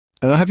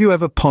Have you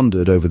ever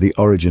pondered over the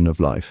origin of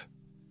life?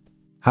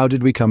 How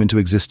did we come into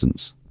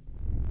existence?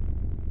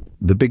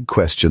 The big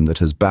question that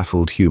has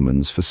baffled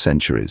humans for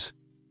centuries.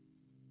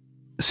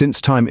 Since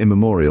time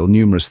immemorial,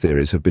 numerous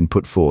theories have been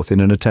put forth in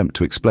an attempt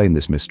to explain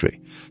this mystery.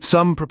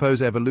 Some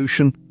propose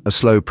evolution, a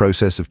slow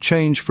process of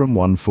change from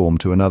one form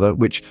to another,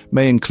 which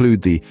may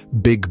include the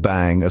Big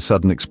Bang, a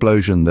sudden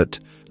explosion that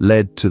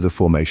led to the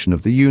formation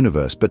of the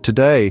universe. But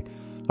today,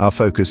 our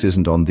focus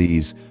isn't on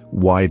these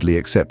widely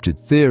accepted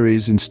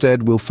theories.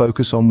 Instead, we'll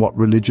focus on what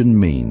religion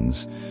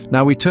means.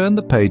 Now we turn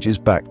the pages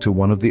back to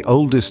one of the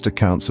oldest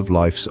accounts of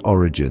life's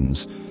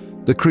origins,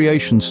 the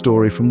creation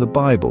story from the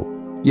Bible.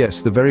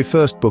 Yes, the very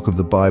first book of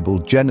the Bible,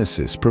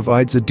 Genesis,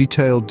 provides a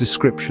detailed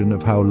description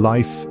of how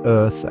life,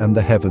 earth, and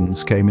the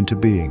heavens came into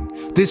being.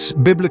 This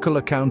biblical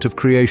account of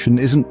creation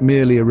isn't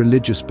merely a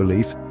religious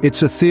belief,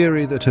 it's a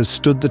theory that has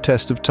stood the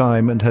test of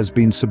time and has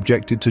been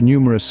subjected to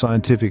numerous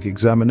scientific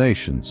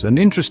examinations. And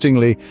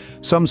interestingly,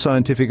 some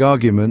scientific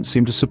arguments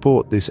seem to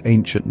support this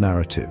ancient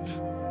narrative.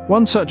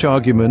 One such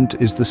argument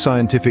is the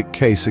scientific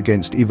case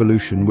against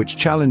evolution, which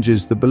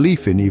challenges the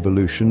belief in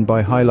evolution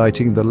by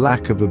highlighting the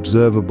lack of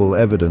observable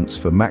evidence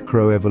for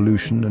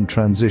macroevolution and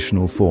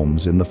transitional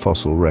forms in the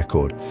fossil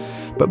record.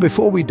 But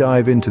before we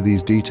dive into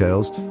these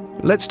details,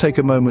 let's take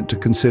a moment to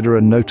consider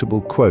a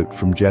notable quote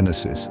from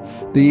Genesis.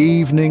 "The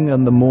evening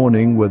and the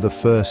morning were the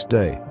first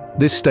day."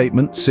 This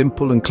statement,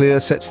 simple and clear,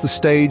 sets the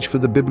stage for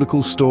the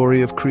biblical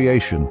story of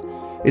creation.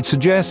 It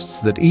suggests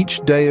that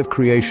each day of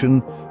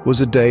creation was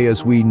a day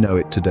as we know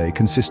it today,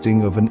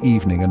 consisting of an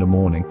evening and a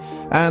morning.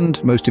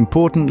 And, most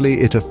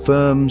importantly, it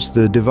affirms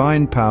the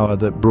divine power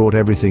that brought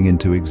everything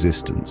into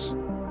existence.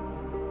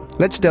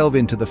 Let's delve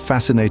into the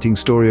fascinating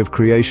story of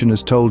creation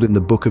as told in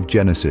the book of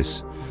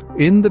Genesis.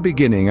 In the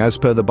beginning, as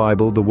per the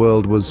Bible, the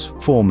world was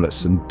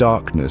formless and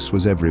darkness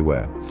was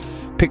everywhere.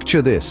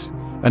 Picture this: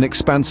 an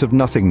expanse of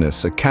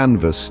nothingness, a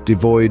canvas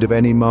devoid of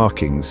any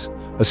markings,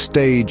 a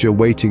stage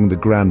awaiting the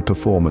grand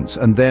performance,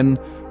 and then,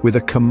 with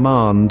a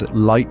command,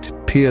 light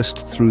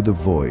pierced through the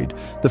void.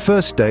 The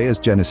first day, as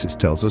Genesis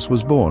tells us,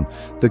 was born.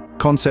 The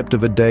concept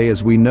of a day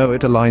as we know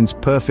it aligns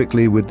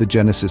perfectly with the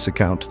Genesis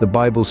account. The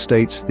Bible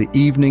states the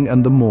evening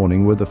and the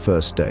morning were the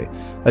first day.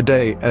 A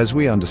day, as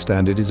we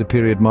understand it, is a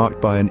period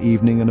marked by an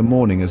evening and a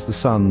morning as the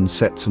sun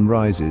sets and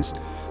rises.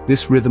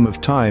 This rhythm of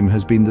time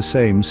has been the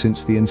same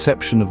since the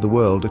inception of the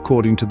world,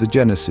 according to the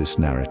Genesis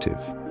narrative.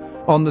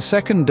 On the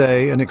second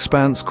day, an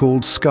expanse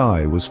called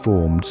sky was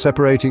formed,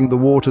 separating the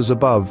waters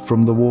above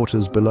from the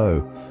waters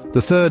below.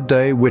 The third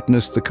day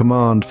witnessed the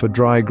command for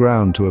dry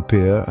ground to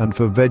appear and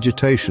for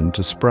vegetation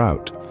to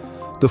sprout.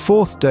 The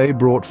fourth day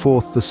brought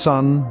forth the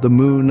sun, the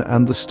moon,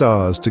 and the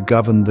stars to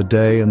govern the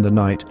day and the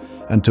night,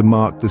 and to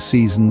mark the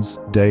seasons,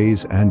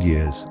 days, and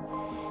years.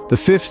 The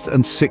fifth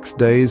and sixth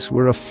days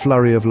were a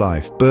flurry of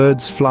life,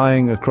 birds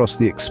flying across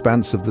the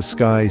expanse of the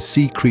sky,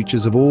 sea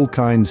creatures of all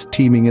kinds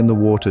teeming in the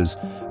waters,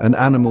 and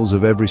animals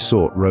of every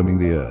sort roaming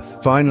the earth.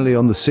 Finally,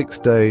 on the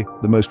sixth day,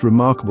 the most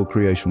remarkable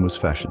creation was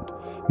fashioned: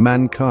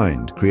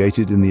 mankind,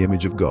 created in the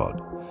image of God.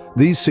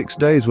 These 6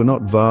 days were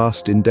not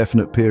vast,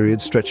 indefinite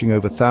periods stretching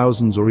over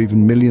thousands or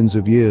even millions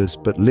of years,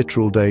 but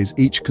literal days,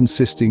 each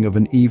consisting of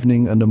an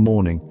evening and a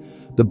morning.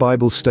 The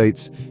Bible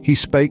states, "He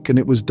spake and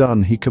it was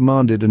done, he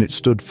commanded and it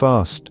stood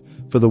fast."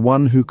 For the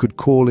one who could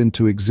call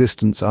into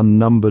existence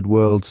unnumbered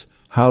worlds,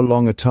 how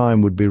long a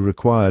time would be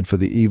required for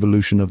the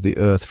evolution of the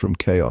earth from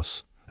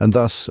chaos? And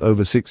thus,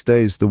 over 6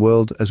 days, the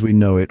world as we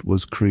know it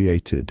was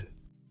created.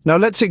 Now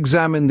let's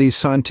examine the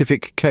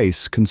scientific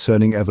case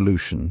concerning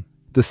evolution.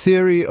 The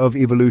theory of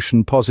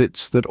evolution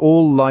posits that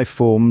all life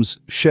forms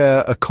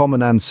share a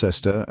common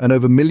ancestor, and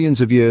over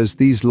millions of years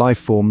these life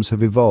forms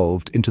have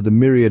evolved into the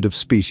myriad of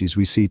species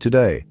we see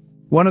today.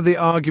 One of the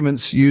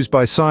arguments used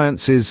by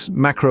science is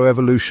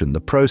macroevolution, the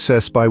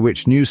process by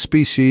which new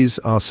species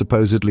are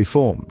supposedly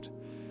formed.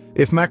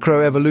 If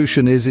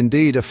macroevolution is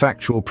indeed a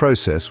factual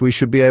process, we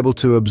should be able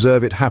to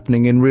observe it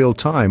happening in real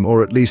time,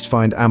 or at least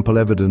find ample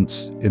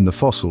evidence in the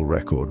fossil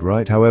record,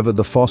 right? However,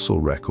 the fossil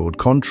record,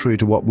 contrary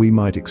to what we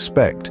might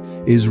expect,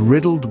 is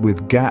riddled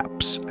with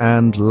gaps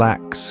and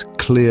lacks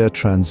clear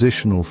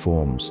transitional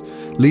forms.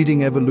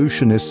 Leading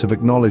evolutionists have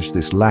acknowledged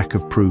this lack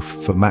of proof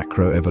for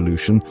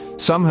macroevolution.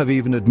 Some have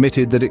even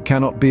admitted that it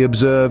cannot be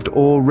observed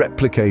or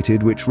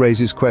replicated, which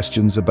raises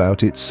questions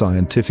about its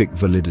scientific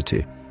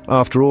validity.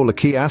 After all, a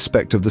key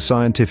aspect of the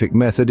scientific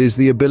method is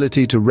the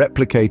ability to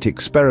replicate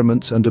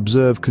experiments and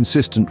observe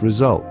consistent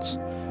results.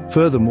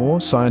 Furthermore,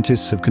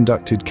 scientists have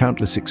conducted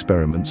countless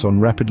experiments on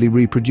rapidly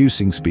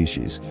reproducing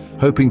species,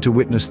 hoping to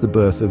witness the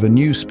birth of a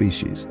new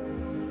species.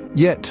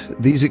 Yet,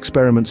 these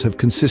experiments have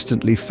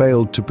consistently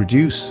failed to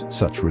produce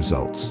such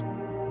results.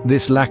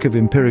 This lack of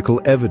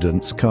empirical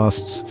evidence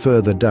casts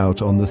further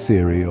doubt on the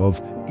theory of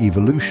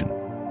evolution.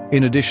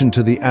 In addition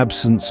to the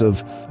absence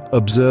of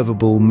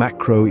observable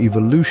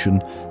macroevolution,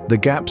 the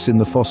gaps in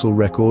the fossil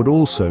record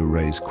also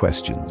raise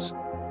questions.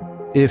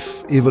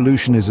 If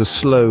evolution is a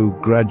slow,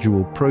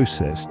 gradual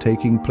process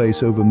taking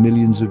place over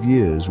millions of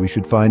years, we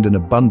should find an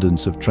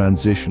abundance of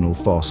transitional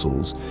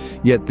fossils,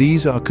 yet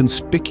these are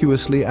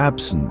conspicuously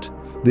absent.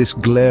 This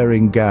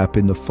glaring gap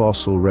in the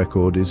fossil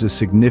record is a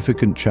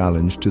significant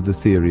challenge to the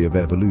theory of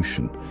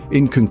evolution.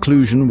 In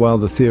conclusion, while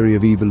the theory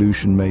of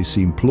evolution may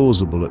seem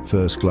plausible at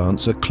first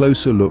glance, a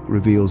closer look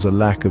reveals a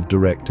lack of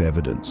direct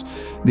evidence.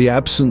 The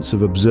absence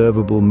of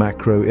observable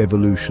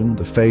macroevolution,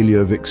 the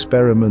failure of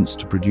experiments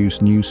to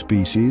produce new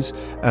species,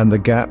 and the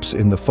gaps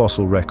in the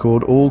fossil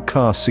record all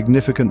cast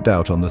significant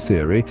doubt on the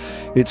theory.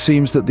 It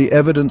seems that the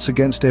evidence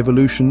against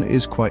evolution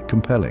is quite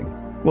compelling.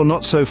 Well,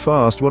 not so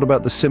fast. What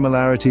about the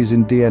similarities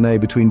in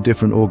DNA between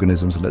different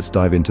organisms? Let's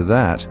dive into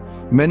that.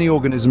 Many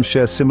organisms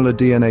share similar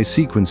DNA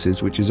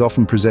sequences, which is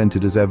often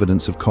presented as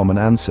evidence of common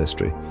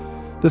ancestry.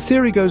 The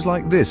theory goes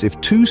like this: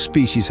 if two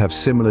species have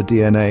similar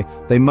DNA,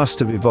 they must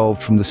have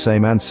evolved from the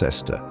same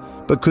ancestor.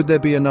 But could there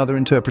be another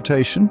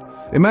interpretation?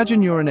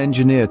 Imagine you're an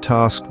engineer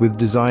tasked with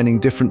designing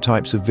different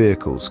types of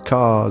vehicles: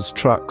 cars,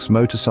 trucks,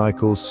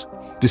 motorcycles.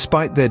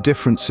 Despite their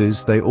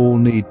differences, they all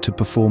need to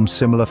perform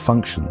similar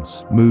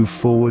functions: move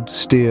forward,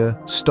 steer,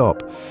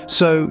 stop.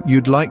 So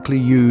you'd likely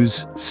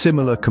use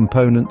similar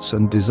components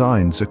and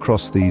designs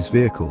across these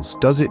vehicles.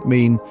 Does it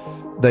mean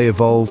they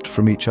evolved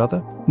from each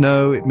other?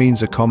 No, it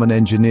means a common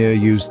engineer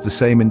used the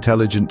same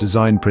intelligent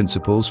design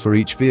principles for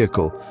each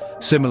vehicle.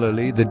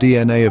 Similarly, the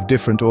DNA of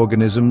different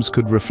organisms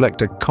could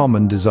reflect a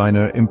common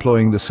designer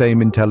employing the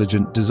same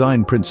intelligent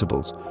design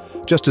principles.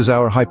 Just as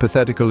our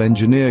hypothetical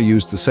engineer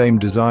used the same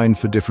design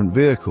for different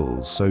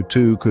vehicles, so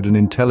too could an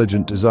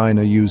intelligent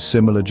designer use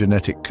similar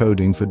genetic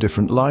coding for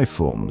different life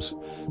forms.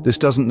 This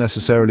doesn't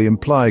necessarily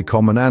imply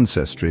common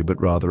ancestry,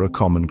 but rather a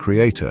common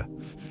creator.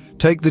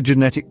 Take the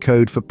genetic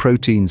code for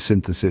protein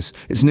synthesis.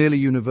 It's nearly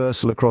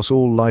universal across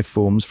all life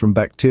forms, from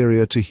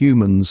bacteria to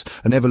humans.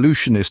 An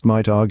evolutionist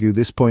might argue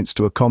this points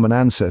to a common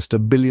ancestor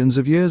billions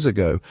of years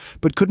ago.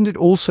 But couldn't it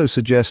also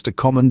suggest a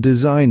common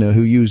designer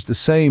who used the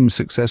same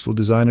successful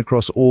design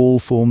across all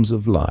forms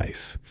of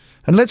life?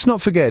 And let's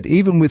not forget,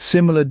 even with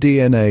similar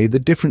DNA, the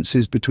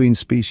differences between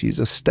species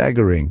are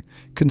staggering.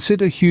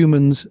 Consider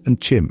humans and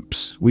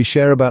chimps. We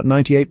share about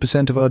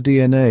 98% of our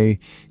DNA,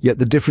 yet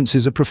the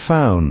differences are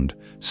profound,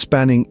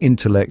 spanning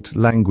intellect,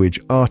 language,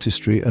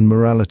 artistry, and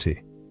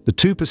morality. The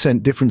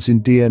 2% difference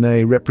in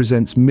DNA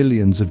represents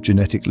millions of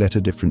genetic letter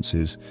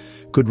differences.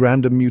 Could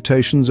random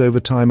mutations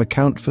over time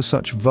account for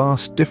such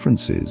vast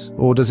differences?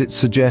 Or does it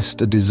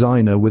suggest a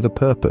designer with a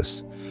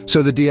purpose?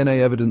 So the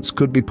DNA evidence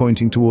could be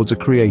pointing towards a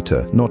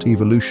creator, not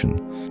evolution.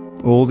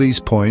 All these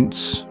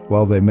points,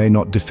 while they may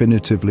not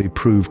definitively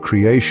prove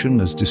creation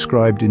as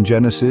described in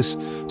Genesis,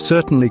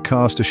 certainly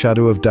cast a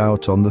shadow of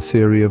doubt on the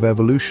theory of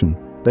evolution.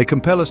 They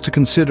compel us to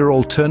consider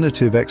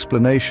alternative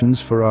explanations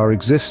for our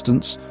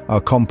existence,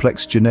 our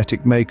complex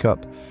genetic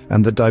makeup,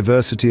 and the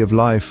diversity of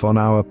life on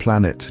our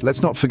planet.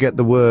 Let's not forget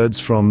the words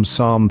from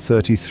Psalm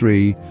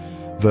 33,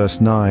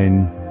 verse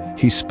 9.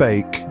 He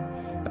spake,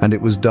 and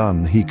it was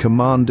done. He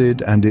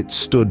commanded, and it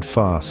stood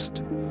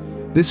fast.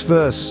 This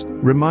verse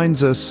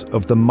reminds us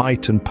of the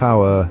might and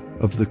power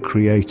of the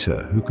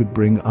Creator, who could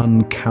bring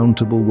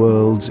uncountable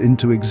worlds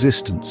into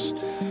existence.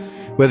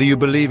 Whether you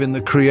believe in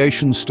the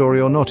creation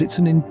story or not, it's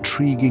an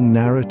intriguing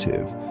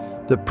narrative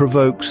that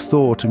provokes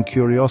thought and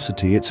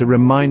curiosity. It's a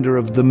reminder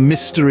of the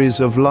mysteries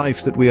of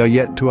life that we are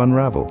yet to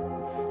unravel.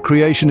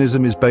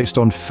 Creationism is based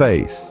on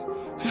faith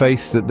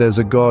that there's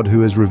a God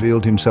who has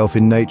revealed himself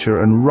in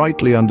nature and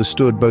rightly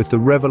understood both the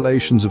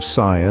revelations of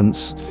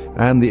science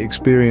and the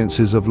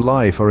experiences of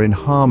life are in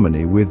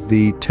harmony with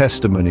the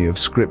testimony of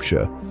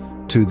Scripture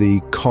to the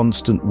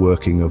constant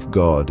working of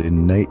God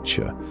in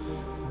nature.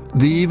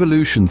 The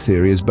evolution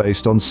theory is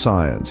based on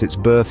science. It's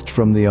birthed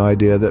from the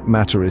idea that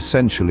matter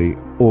essentially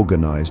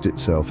organized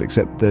itself,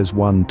 except there's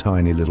one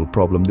tiny little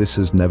problem: this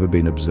has never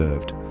been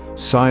observed.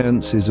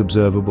 Science is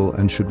observable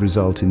and should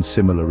result in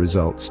similar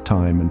results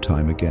time and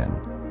time again.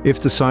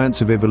 If the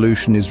science of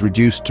evolution is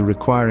reduced to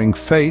requiring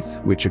faith,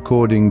 which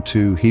according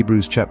to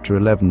Hebrews chapter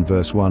 11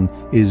 verse 1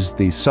 is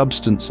the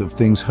substance of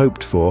things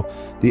hoped for,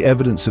 the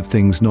evidence of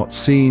things not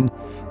seen,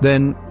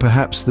 then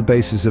perhaps the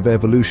basis of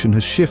evolution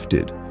has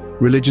shifted.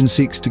 Religion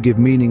seeks to give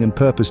meaning and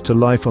purpose to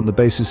life on the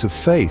basis of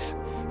faith.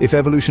 If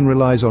evolution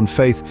relies on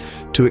faith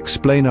to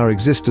explain our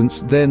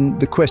existence, then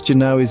the question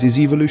now is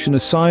evolution a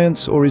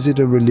science or is it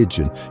a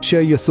religion?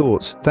 Share your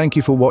thoughts. Thank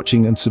you for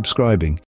watching and subscribing.